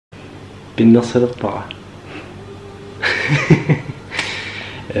pinnersalerpara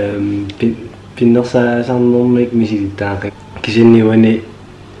pinnersaasarnermik misilittaaqi kisinniwani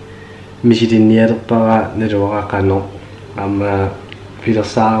misilinnialerpara naluaqaqano amma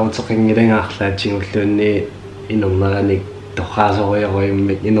filersaaruteqingilangaarlaatsigulluunni inermeranik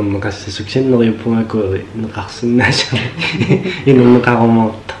torqaasoriaroimmik inermekassasuksinnerippungakuuri neqarsinnaasa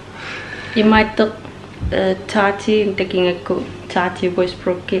inerneqarumarta imaitteq taati takingakku taati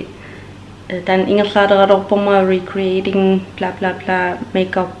voicebroke dan ingerlaaderalorporma recreating bla bla bla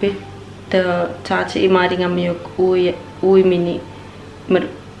makeup the taati imaadingammiuk uimini mer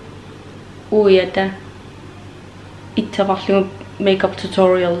uiata ittavarlugu makeup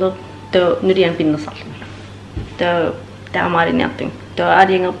tutorial the nudian pinnersarlu the taamaariniarting the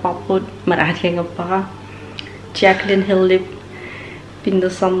adiangerparput maraatiangerpara Jaclyn Hill lip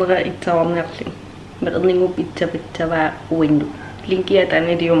pinnersarnera ittavarniarling merningup ittapittava uinnu linkia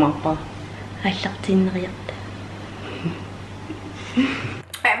tanidiomarpa allartinneriarta.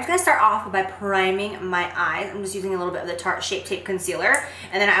 Alright, I'm just going to start off by priming my eyes. I'm just using a little bit of the Tarte Shape Tape Concealer,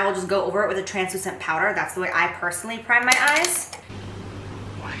 and then I will just go over it with a translucent powder. That's the way I personally prime my eyes.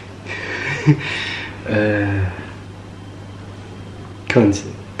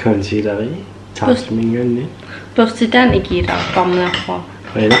 Concealeri, tasmingani. Børstitan ikira pamnarpa.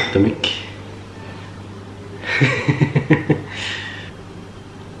 Reilaqtamik.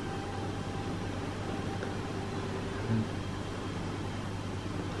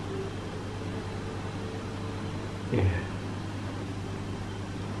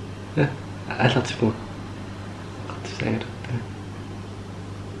 Allartifuma. Qattisaagat.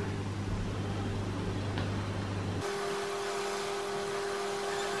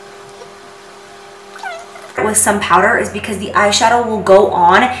 With some powder is because the eyeshadow will go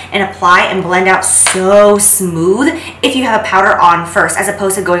on and apply and blend out so smooth if you have a powder on first, as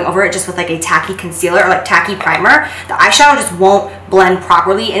opposed to going over it just with like a tacky concealer or like tacky primer. The eyeshadow just won't blend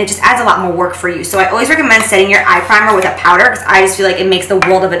properly and it just adds a lot more work for you. So I always recommend setting your eye primer with a powder because I just feel like it makes the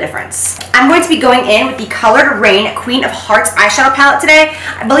world of a difference. I'm going to be going in with the Colored Rain Queen of Hearts eyeshadow palette today.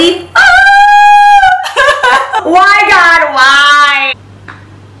 I believe, why God, why?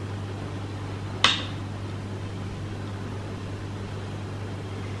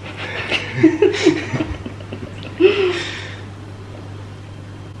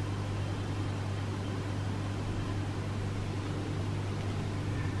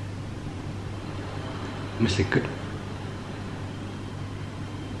 Must look good.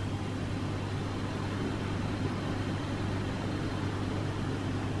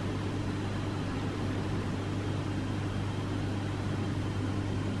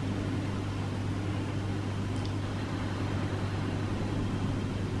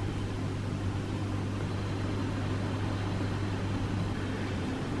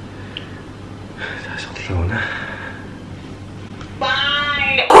 That's all now.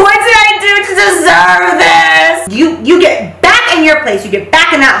 What did I do to deserve this? You get back in your place. You get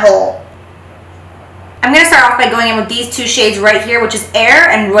back in that hole. I'm going to start off by going in with these two shades right here, which is Air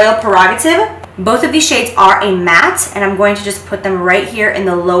and Royal Prerogative. Both of these shades are a matte, and I'm going to just put them right here in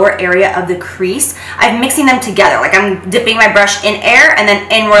the lower area of the crease. I'm mixing them together. Like I'm dipping my brush in Air and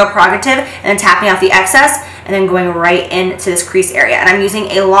then in Royal Prerogative and then tapping off the excess and then going right into this crease area. And I'm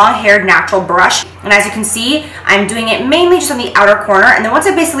using a long-haired natural brush. And as you can see, I'm doing it mainly just on the outer corner. And then once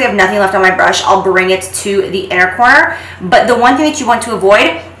I basically have nothing left on my brush, I'll bring it to the inner corner. But the one thing that you want to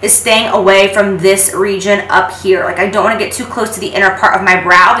avoid is staying away from this region up here. Like I don't want to get too close to the inner part of my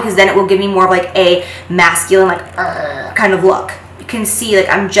brow because then it will give me more of like a masculine, like kind of look. You can see like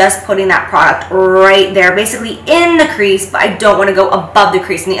I'm just putting that product right there, basically in the crease, but I don't want to go above the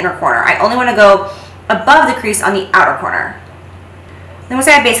crease in the inner corner. I only want to go above the crease on the outer corner. Then once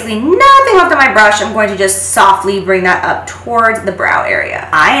I have basically nothing left on my brush, I'm going to just softly bring that up towards the brow area.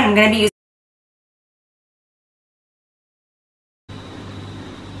 I am going to be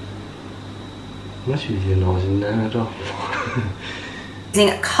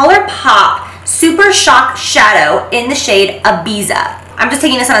using Color Pop Super Shock Shadow in the shade Ibiza. I'm just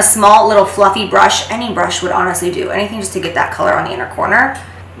taking this on a small little fluffy brush. Any brush would honestly do. Anything just to get that color on the inner corner.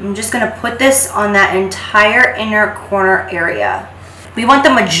 I'm just going to put this on that entire inner corner area. We want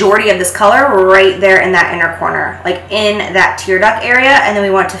the majority of this color right there in that inner corner, like in that tear duct area, and then we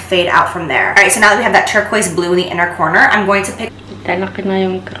want it to fade out from there. All right, so now that we have that turquoise blue in the inner corner, I'm going to pick...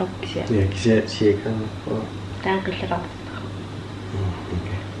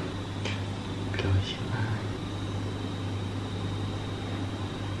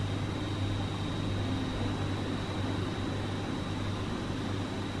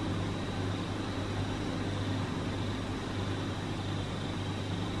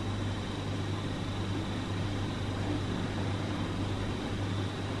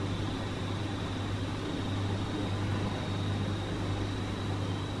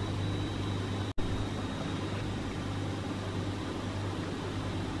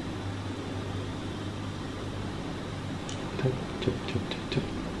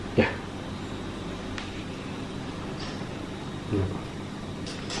 Yeah.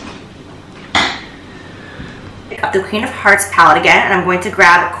 Pick up the Queen of Hearts palette again, and I'm going to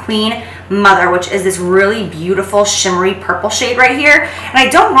grab Queen Mother, which is this really beautiful shimmery purple shade right here. And I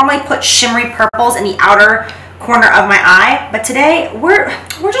don't normally put shimmery purples in the outer corner of my eye, but today we're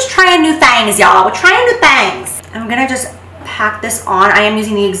just trying new things, y'all. We're trying new things. I'm gonna just pack this on. I am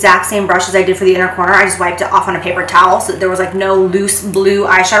using the exact same brush as I did for the inner corner. I just wiped it off on a paper towel so that there was like no loose blue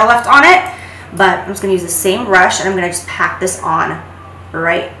eyeshadow left on it. But I'm just gonna use the same brush, and I'm gonna just pack this on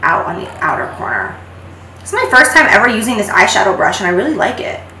right out on the outer corner. It's my first time ever using this eyeshadow brush, and I really like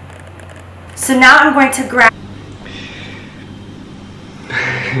it. So now I'm going to grab...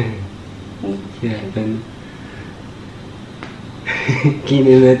 Yeah, then...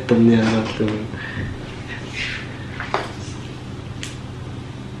 기능했던 녀석들.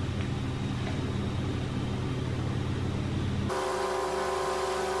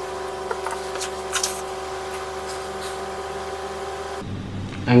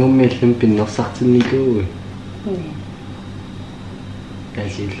 Ang umilim pinasaktan ni ko. 네.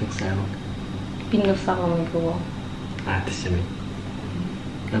 Dahil silog pinasaktan ko. Ah, det stämmer.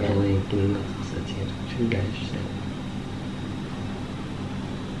 Jag var inte något så att jag grab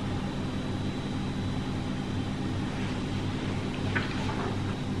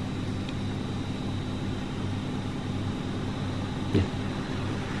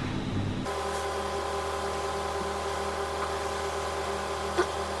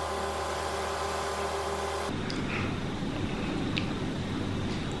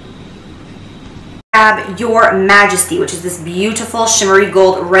Your Majesty, which is this beautiful shimmery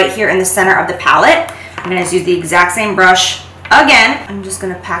gold right here in the center of the palette. I'm going to use the exact same brush again. I'm just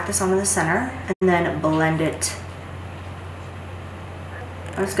going to pack this onto the center and then blend it.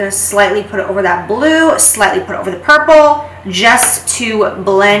 I'm just going to slightly put it over that blue, slightly put it over the purple, just to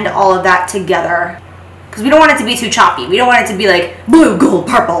blend all of that together. Because we don't want it to be too choppy. We don't want it to be like blue, gold,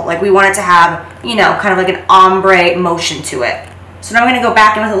 purple. Like we want it to have, you know, kind of like an ombre motion to it. So now I'm going to go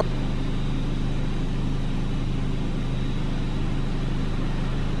back in with a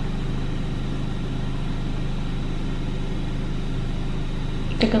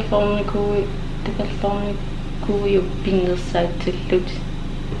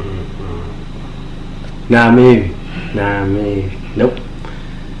Nami, nope.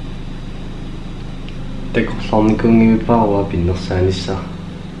 Teko sonni kungi paua pinnossaanissa.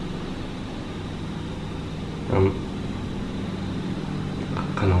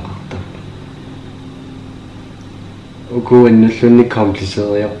 Kanon kautta. Uku ennullunni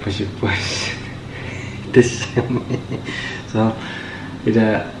kompliceeriarpasippuas. Tässä. So,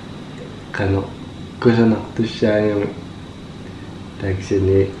 ida kano kusanartussaaniumi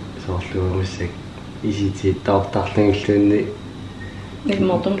taksini soorluumussak isiti taortarlangilluunni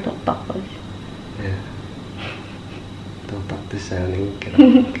ilmortum tortarpus. Ja. Tortartussaanikkala.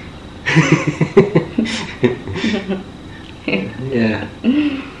 Ja.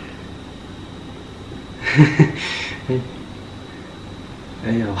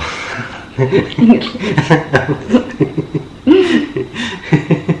 Ayo. A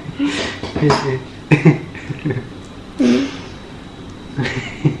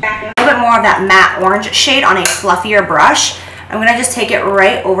little bit more of that matte orange shade on a fluffier brush. I'm going to just take it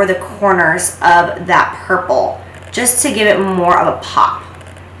right over the corners of that purple just to give it more of a pop.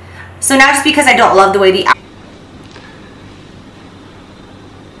 So now just because I don't love the way the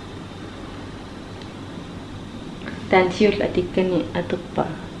Tansiul atikani atuppa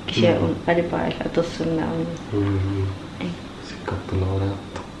kisyaun palipail atussunnaun.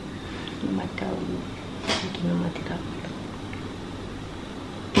 Sikattunaaraatto. Matau kinumatiraatto.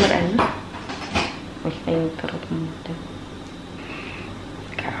 Marana. Osain karatumuta.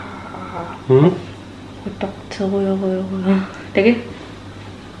 Utak tsuyo. Tagi.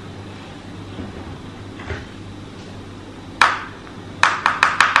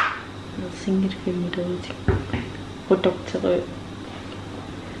 Singir filmdoji. Utak tsuyo.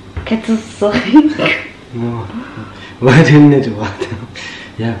 Katsusoi. No. Warinne 좋아하다.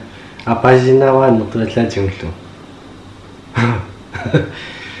 야, 아빠지나와 너도라 정도.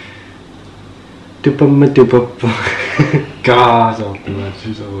 Tuppa. Gaza, ma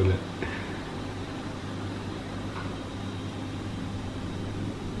주소를.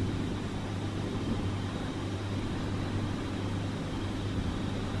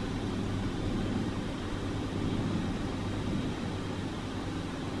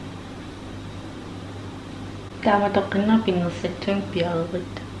 Tama tokkana pinnasettung piarit.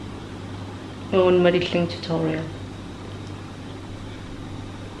 On marilling tutorial.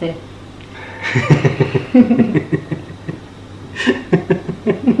 There.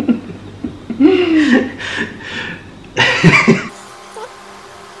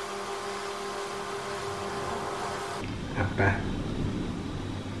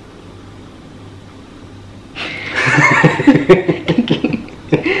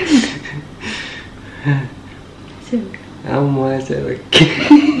 أما سبك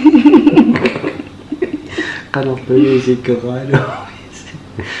قالوا Isiginnaarluarina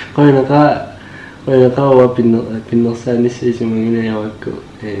قاينقا بالنصان نسيت من هنا يوكو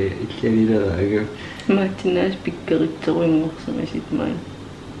إكلي لا ما تناش بكرتوي مقسم شيء ماين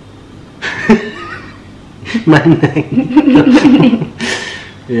ما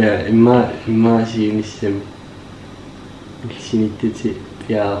يا إما شيء نسيم شيء نتيجة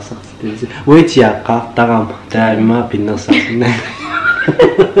يا صح ويجي أقا تغام دائما بالنصان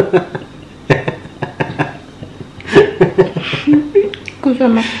كوشا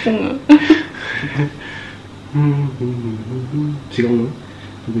مقسم 지금은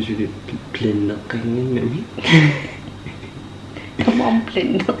누구들이 플랜 나가는 Come on,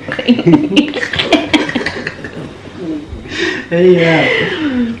 blend. 에이야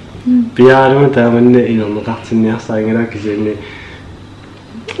비하면 다음에 이런 거 같은 녀석이라 그전에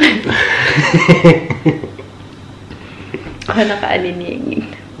أنا قاعدين يعين.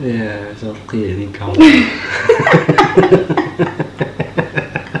 يا شقيني كم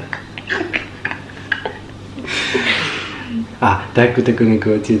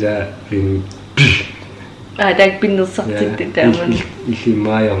다그니까 진짜 dak binusaq tittamani.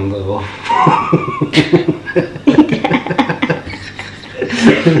 Illimaa yandago.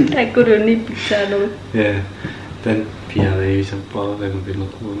 Takuruni pitsano. Ja, dan piada ei saa paljon vielä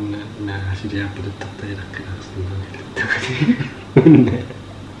kun nää sidia pidettä tehdä kyllä.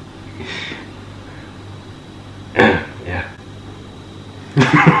 Ja.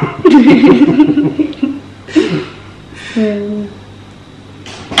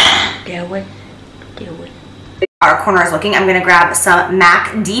 Get away. Our corner is looking. I'm going to grab some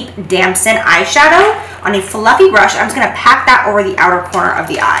MAC Deep Damson eyeshadow on a fluffy brush. I'm just going to pack that over the outer corner of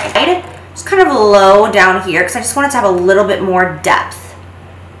the eye. Just kind of low down here because I just want it to have a little bit more depth.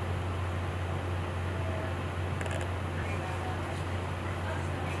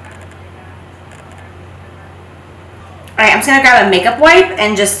 Alright, I'm just going to grab a makeup wipe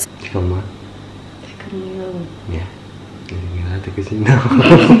and just... 잠깐만. 야, 나한테 그지 나.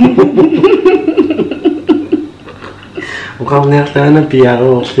 وقام نحن أنا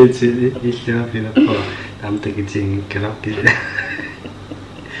بيعو وقتي إيش في الأطفال عم تجين كلام كذا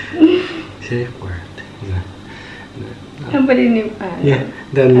شيء ورد Somebody yeah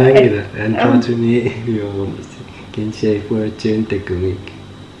dan lagi lah dan tujuannya yo kan شيء ورد جن teknik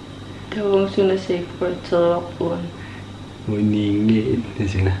Tawang suna safe word sa one. Muningi di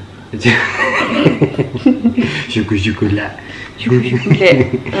sana aja syukur-syukurlah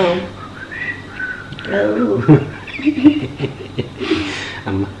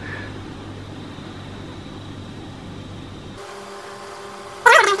Amma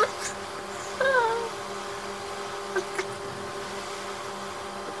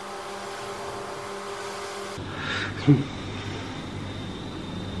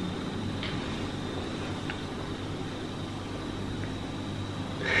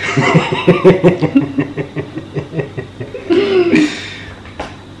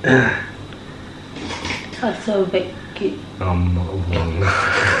Also Becky. Amma uang.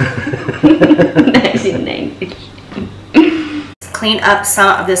 Nice in English. Clean up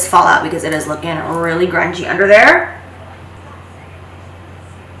some of this fallout because it is looking really grungy under there.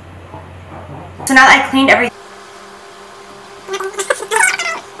 So now that I cleaned everything,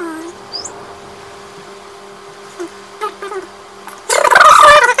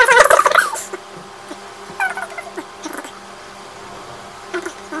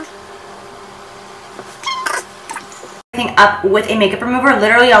 up with a makeup remover,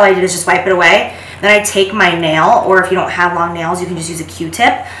 literally all I did is just wipe it away. Then I take my nail, or if you don't have long nails, you can just use a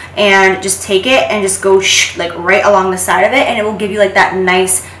Q-tip and just take it and just go like right along the side of it, and it will give you like that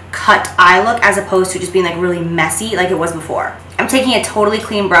nice cut eye look as opposed to just being like really messy like it was before. I'm taking a totally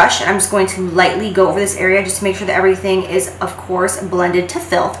clean brush and I'm just going to lightly go over this area just to make sure that everything is of course blended to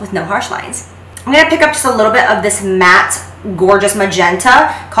filth with no harsh lines. I'm going to pick up just a little bit of this matte gorgeous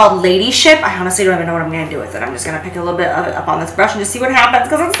magenta called Ladyship. I honestly don't even know what I'm going to do with it. I'm just going to pick a little bit of it up on this brush and just see what happens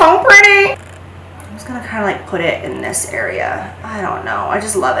because it's so pretty. I'm just going to kind of like put it in this area. I don't know. I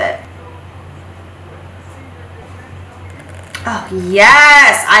just love it. Oh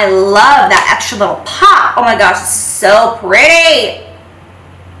yes, I love that extra little pop. Oh my gosh, it's so pretty.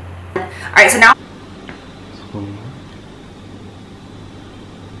 All right, so now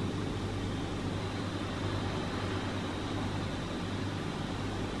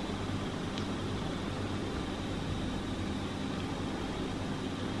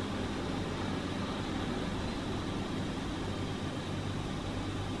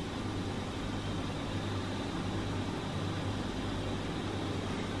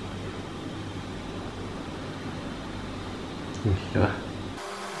Ja.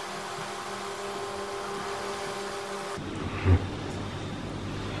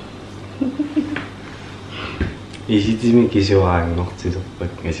 이시지미 기시와ang nog tidopag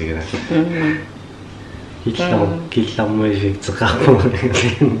kasi kana. Kitlam mo yung tsaka mo.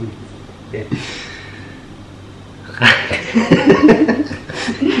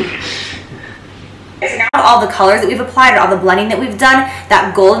 All the colors that we've applied, or all the blending that we've done,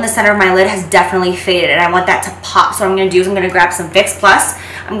 that gold in the center of my lid has definitely faded, and I want that to pop. So what I'm going to do is I'm going to grab some Fix Plus.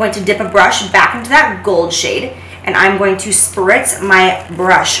 I'm going to dip a brush back into that gold shade, and I'm going to spritz my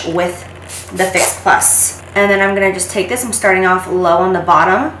brush with the Fix Plus. And then I'm going to just take this. I'm starting off low on the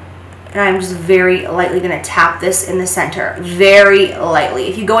bottom, and I'm just very lightly going to tap this in the center. Very lightly.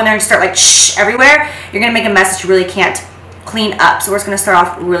 If you go in there and start like shh everywhere, you're going to make a mess that you really can't clean up. So we're just going to start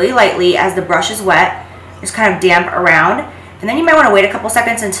off really lightly as the brush is wet. Just kind of damp around, and then you might want to wait a couple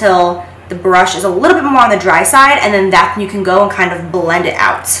seconds until the brush is a little bit more on the dry side, and then that's when you can go and kind of blend it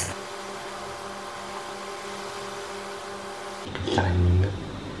out.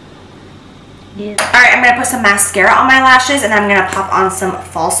 Yes. Alright, I'm going to put some mascara on my lashes, and I'm going to pop on some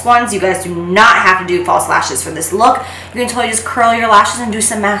false ones. You guys do not have to do false lashes for this look. You can totally just curl your lashes and do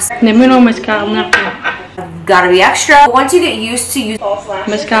some mascara. Gotta be extra. Once you get used to using false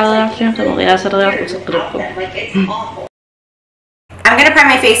lashes, I'm gonna prime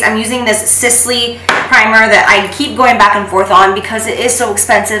my face. I'm using this Sisley primer that I keep going back and forth on because it is so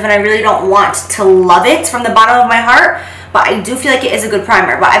expensive and I really don't want to love it from the bottom of my heart, but I do feel like it is a good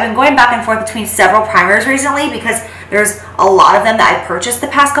primer. But I've been going back and forth between several primers recently because there's a lot of them that I purchased the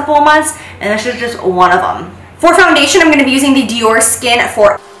past couple of months, and this is just one of them. For foundation, I'm gonna be using the Dior Skin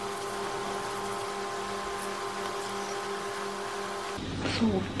for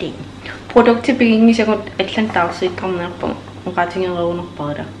Produkter begynner ikke å et eller annet der, så jeg tar ned på og rett og slett under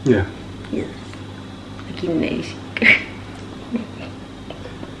bare. Ja. Yes. Ikke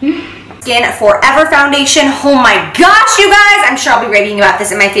Skin Forever Foundation. Oh my gosh, you guys! I'm sure I'll be raving about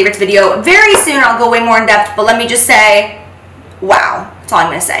this in my favorites video very soon. I'll go way more in depth, but let me just say, wow. That's all I'm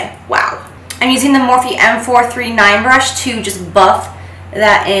gonna say. Wow. I'm using the Morphe M439 brush to just buff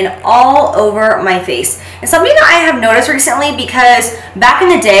that in all over my face. And something that I have noticed recently, because back in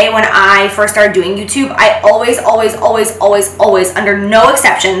the day when I first started doing YouTube, I always, under no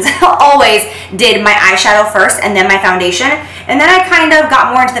exceptions, always did my eyeshadow first and then my foundation. And then I kind of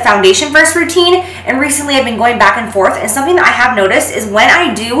got more into the foundation first routine, and recently I've been going back and forth. And something that I have noticed is when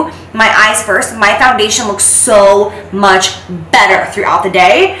I do my eyes first, my foundation looks so much better throughout the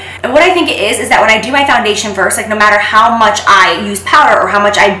day. And what I think it is that when I do my foundation first, like no matter how much I use powder or how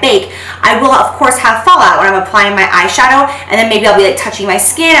much I bake, I will of course have fallout when I'm applying my eyeshadow, and then maybe I'll be like touching my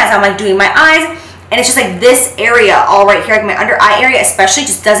skin as I'm like doing my eyes, and it's just like this area all right here, like my under eye area especially,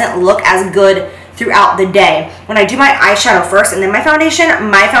 just doesn't look as good throughout the day. When I do my eyeshadow first and then my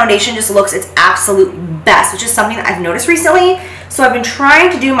foundation just looks its absolute best, which is something that I've noticed recently. So I've been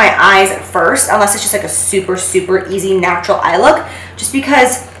trying to do my eyes first, unless it's just like a super easy natural eye look, just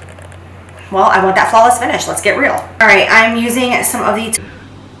because, well, I want that flawless finish. Let's get real. All right, I'm using some of the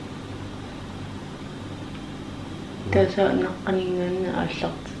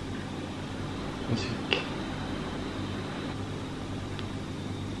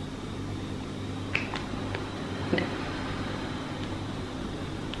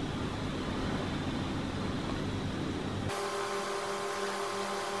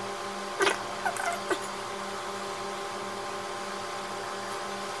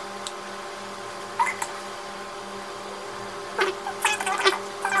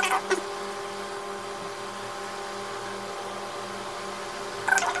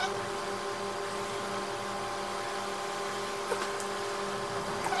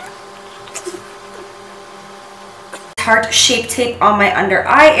heart shape tape on my under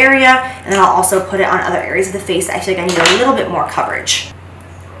eye area, and then I'll also put it on other areas of the face. I feel like I need a little bit more coverage.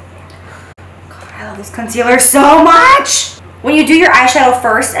 God, I love this concealer so much! When you do your eyeshadow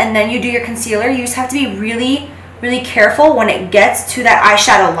first and then you do your concealer, you just have to be really careful when it gets to that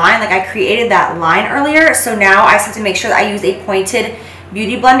eyeshadow line. Like I created that line earlier, so now I just have to make sure that I use a pointed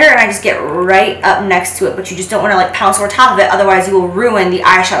beauty blender and I just get right up next to it, but you just don't want to like pounce over top of it, otherwise you will ruin the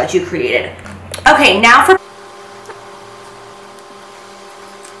eyeshadow that you created. Okay, now for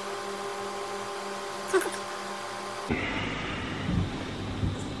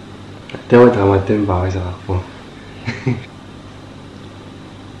때마다 담았던 마음에서 갖고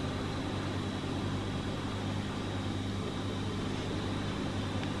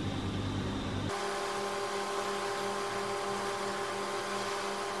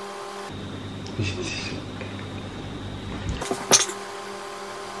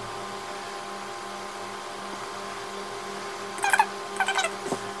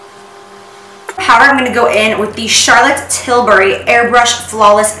powder, I'm going to go in with the Charlotte Tilbury Airbrush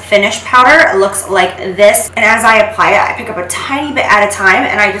Flawless Finish Powder. It looks like this. And as I apply it, I pick up a tiny bit at a time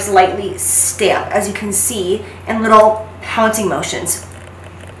and I just lightly stamp, as you can see, in little pouncing motions.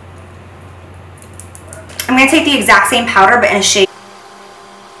 I'm going to take the exact same powder but in a shade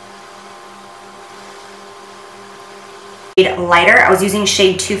lighter. I was using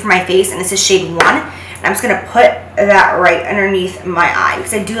shade 2 for my face and this is shade 1. And I'm just going to put that right underneath my eye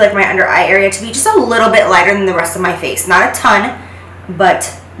because I do like my under eye area to be just a little bit lighter than the rest of my face. Not a ton, but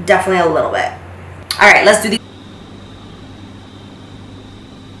definitely a little bit. Alright, let's do the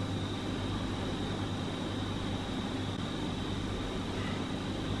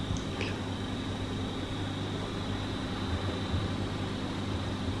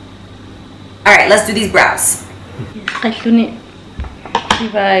Alright, let's do these brows. Kaluni.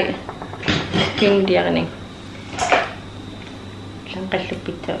 Sibay. King dia kaning. Lang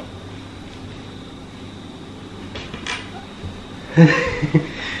kalupito.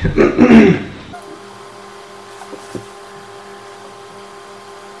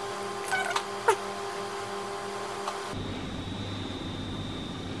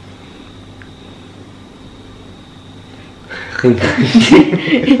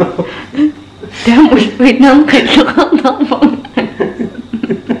 Damos pinang kalukang tapong.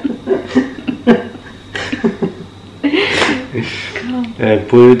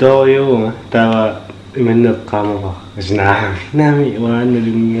 보이더요. 다와 맨날 까먹어. 그래서 남이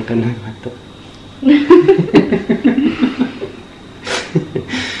와는 게 나왔다.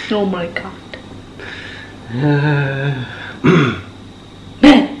 Oh my god.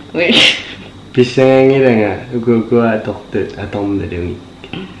 비상이랑아 그거와 dokter atom들이.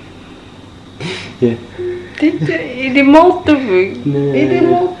 예. Ini mau tuh, ini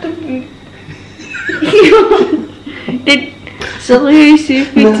mau tuh. Serius sih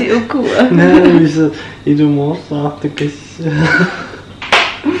video aku. Nah, bisa itu mau satu kes.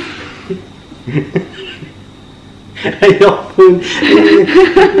 Ayo pun.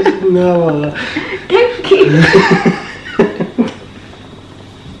 Nah,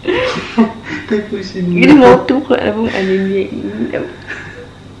 ini mau tuh kok abang anime ini.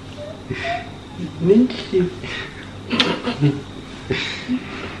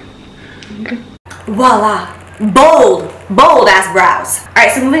 Voila! Bold ass brows.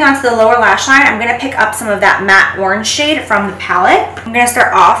 Alright, so moving on to the lower lash line, I'm going to pick up some of that matte orange shade from the palette. I'm going to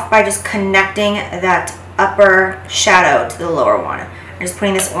start off by just connecting that upper shadow to the lower one. I'm just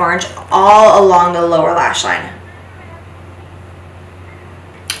putting this orange all along the lower lash line.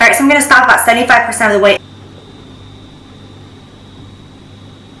 Alright, so I'm going to stop about 75% of the way.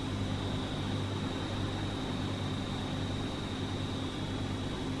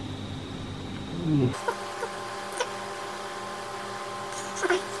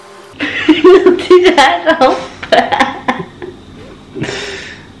 Tidak apa.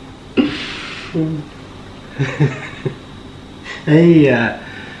 Iya.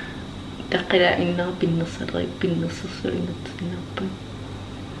 Tak kirain na pinasaray kenapa?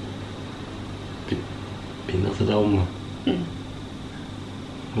 Pinasaray mo.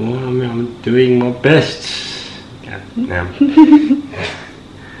 Oh, I'm doing my best. God,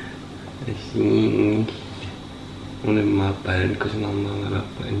 오늘 마빠를 것이 너무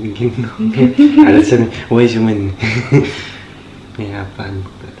아빠 이긴 너. 알았잖아. 왜 주면? 예, 아빠 안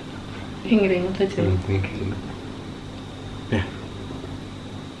먹다. Hingering saja. Yeah.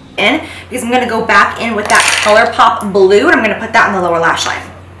 In because I'm going to go back in with that ColourPop blue and I'm going to put that in the lower lash line.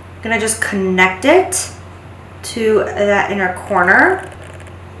 I'm going to just connect it to that inner corner.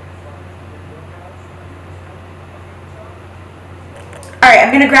 Alright, I'm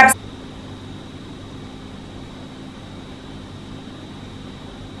going to grab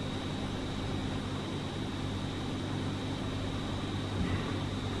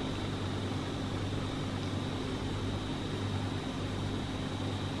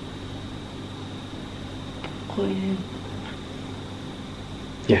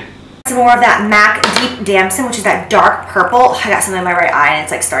Yeah. some more of that MAC Deep Damson, which is that dark purple. I got something in my right eye and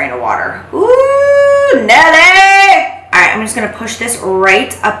it's like starting to water. Ooh, Nelly! Alright, I'm just going to push this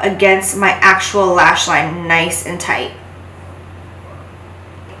right up against my actual lash line nice and tight.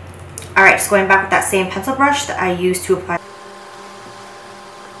 Alright, just going back with that same pencil brush that I used to apply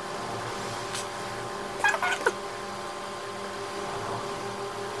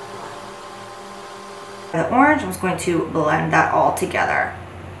the orange. I'm just going to blend that all together.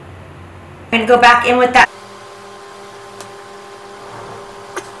 I'm going to go back in with that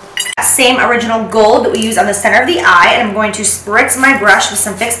same original gold that we used on the center of the eye, and I'm going to spritz my brush with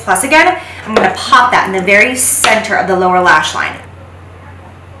some Fix Plus again. I'm going to pop that in the very center of the lower lash line.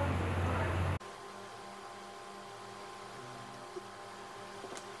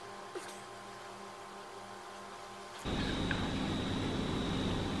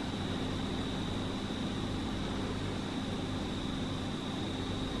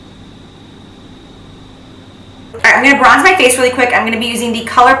 Alright, I'm going to bronze my face really quick. I'm going to be using the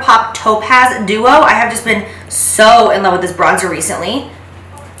ColourPop Topaz Duo. I have just been so in love with this bronzer recently.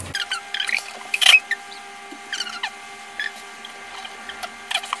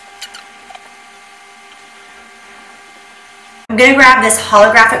 I'm going to grab this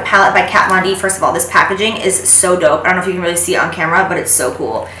holographic palette by Kat Von D. First of all, this packaging is so dope. I don't know if you can really see it on camera, but it's so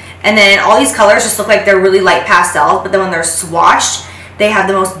cool. And then all these colors just look like they're really light pastels, but then when they're swatched, they have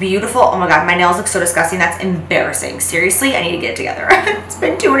the most beautiful, oh my god, my nails look so disgusting. That's embarrassing. Seriously, I need to get it together. It's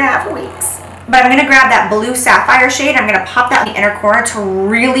been 2.5 weeks. But I'm going to grab that blue sapphire shade. I'm going to pop that in the inner corner to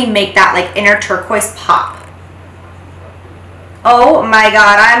really make that like inner turquoise pop. Oh my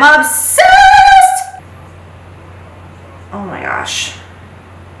god, I'm obsessed! Oh my gosh.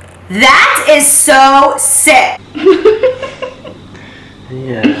 That is so sick.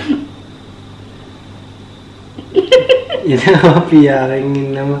 Yeah.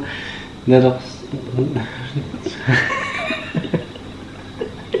 Pinakingin naman.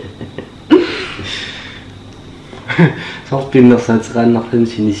 Çok pinaksan çıkanakın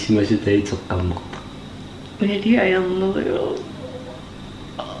sinisiması da çok kalmak. Hediye yanılıyor.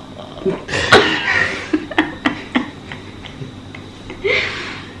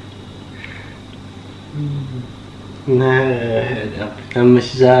 Ama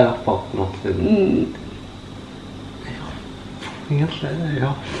size bakmak dedim. Yok lan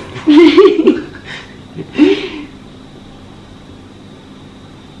yok.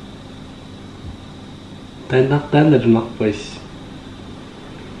 Tandaktan irmak boys.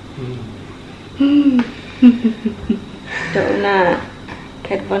 Daw na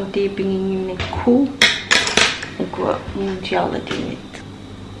Kat Von D pingin ni ko. Nagwa yung gelatin it.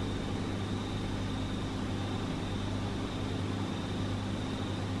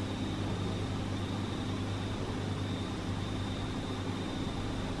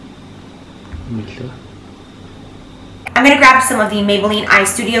 I'm going to grab some of the Maybelline Eye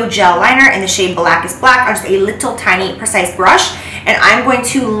Studio Gel Liner in the shade Black is Black on just a little tiny precise brush, and I'm going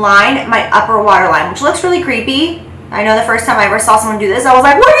to line my upper waterline, which looks really creepy. I know the first time I ever saw someone do this, I was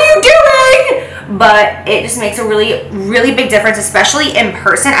like, what are you doing? But it just makes a really, really big difference, especially in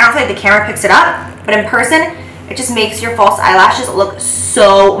person. I don't feel like the camera picks it up, but in person, it just makes your false eyelashes look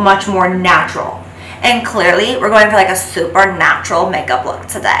so much more natural. And clearly, we're going for like a super natural makeup look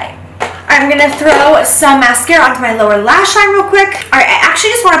today. I'm going to throw some mascara onto my lower lash line real quick. Alright, I actually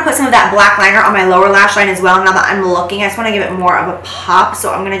just want to put some of that black liner on my lower lash line as well. Now that I'm looking, I just want to give it more of a pop.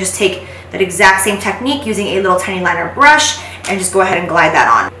 So I'm going to just take that exact same technique using a little tiny liner brush and just go ahead and glide that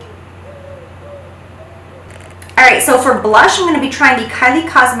on. Alright, so for blush, I'm going to be trying the Kylie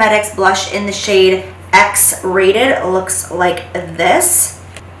Cosmetics blush in the shade X Rated. It looks like this.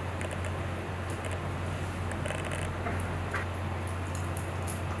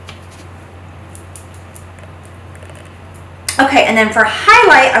 Okay, and then for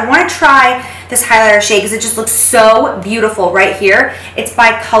highlight, I want to try this highlighter shade because it just looks so beautiful right here. It's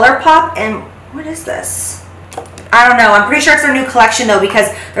by ColourPop, and what is this? I don't know. I'm pretty sure it's their new collection though because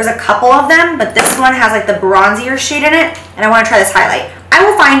there's a couple of them, but this one has like the bronzier shade in it, and I want to try this highlight. I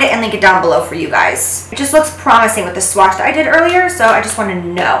will find it and link it down below for you guys. It just looks promising with the swatch that I did earlier, so I just want to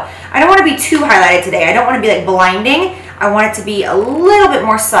know. I don't want to be too highlighted today. I don't want to be like blinding. I want it to be a little bit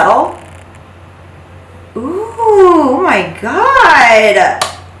more subtle. Ooh, oh my god.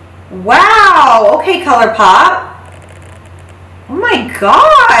 Wow. Okay, ColourPop. Oh my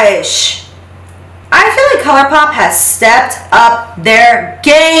gosh. I feel like ColourPop has stepped up their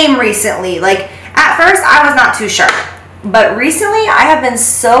game recently. Like, at first, I was not too sure. But recently, I have been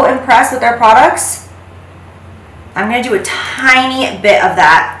so impressed with their products. I'm going to do a tiny bit of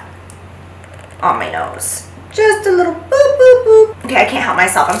that on my nose. Just a little boop, boop, boop. Okay, I can't help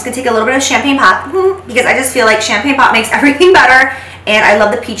myself. I'm just going to take a little bit of Champagne Pop because I just feel like Champagne Pop makes everything better. And I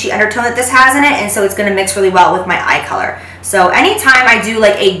love the peachy undertone that this has in it. And so it's going to mix really well with my eye color. So anytime I do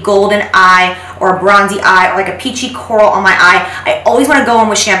like a golden eye or a bronzy eye or like a peachy coral on my eye, I always want to go in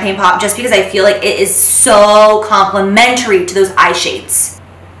with Champagne Pop just because I feel like it is so complementary to those eye shades.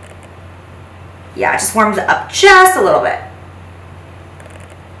 Yeah, it just warms it up just a little bit.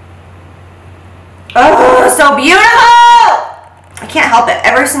 Oh, so beautiful! I can't help it.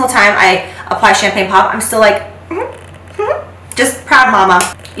 Every single time I apply Champagne Pop, I'm still like, just proud mama.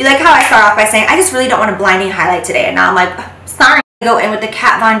 You like how I start off by saying, I just really don't want a blinding highlight today. And now I'm like, sorry. I go in with the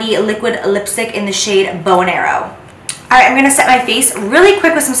Kat Von D liquid lipstick in the shade Bow and Arrow. Alright, I'm going to set my face really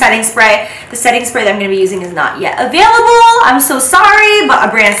quick with some setting spray. The setting spray that I'm going to be using is not yet available. I'm so sorry, but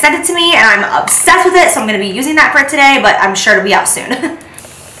a brand sent it to me and I'm obsessed with it. So I'm going to be using that for today, but I'm sure it'll be out soon.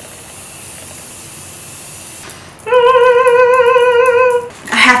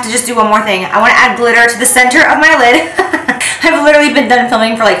 I have to just do one more thing. I want to add glitter to the center of my lid. I've literally been done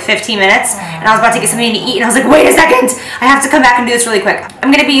filming for like 15 minutes and I was about to get something to eat and I was like, wait a second, I have to come back and do this really quick.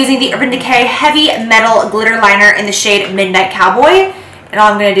 I'm going to be using the Urban Decay Heavy Metal Glitter Liner in the shade Midnight Cowboy. And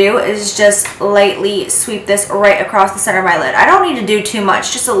all I'm going to do is just lightly sweep this right across the center of my lid. I don't need to do too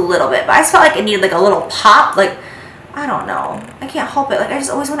much, just a little bit. But I just felt like it needed like a little pop. Like, I don't know. I can't help it. Like, I just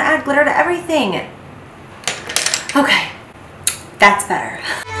always want to add glitter to everything. Okay. That's better.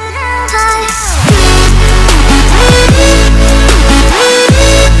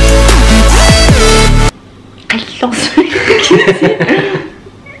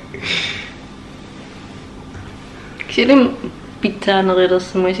 Actually, pizza na rin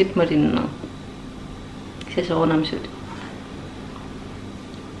sa mga isip mo rin, no? Kasi ako namin sulit.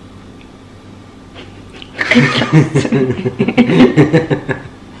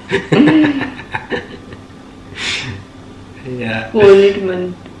 Yeah. Ulit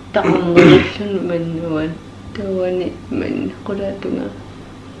man, takang reaction man naman. Tawanit man, ako na ito nga.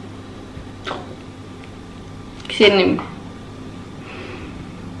 Kasi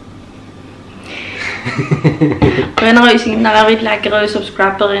kaya na kayo, nakakit kayo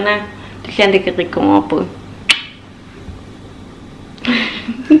subscriber na. Kaya hindi ko nga po.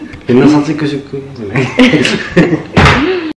 맨날 산책 교실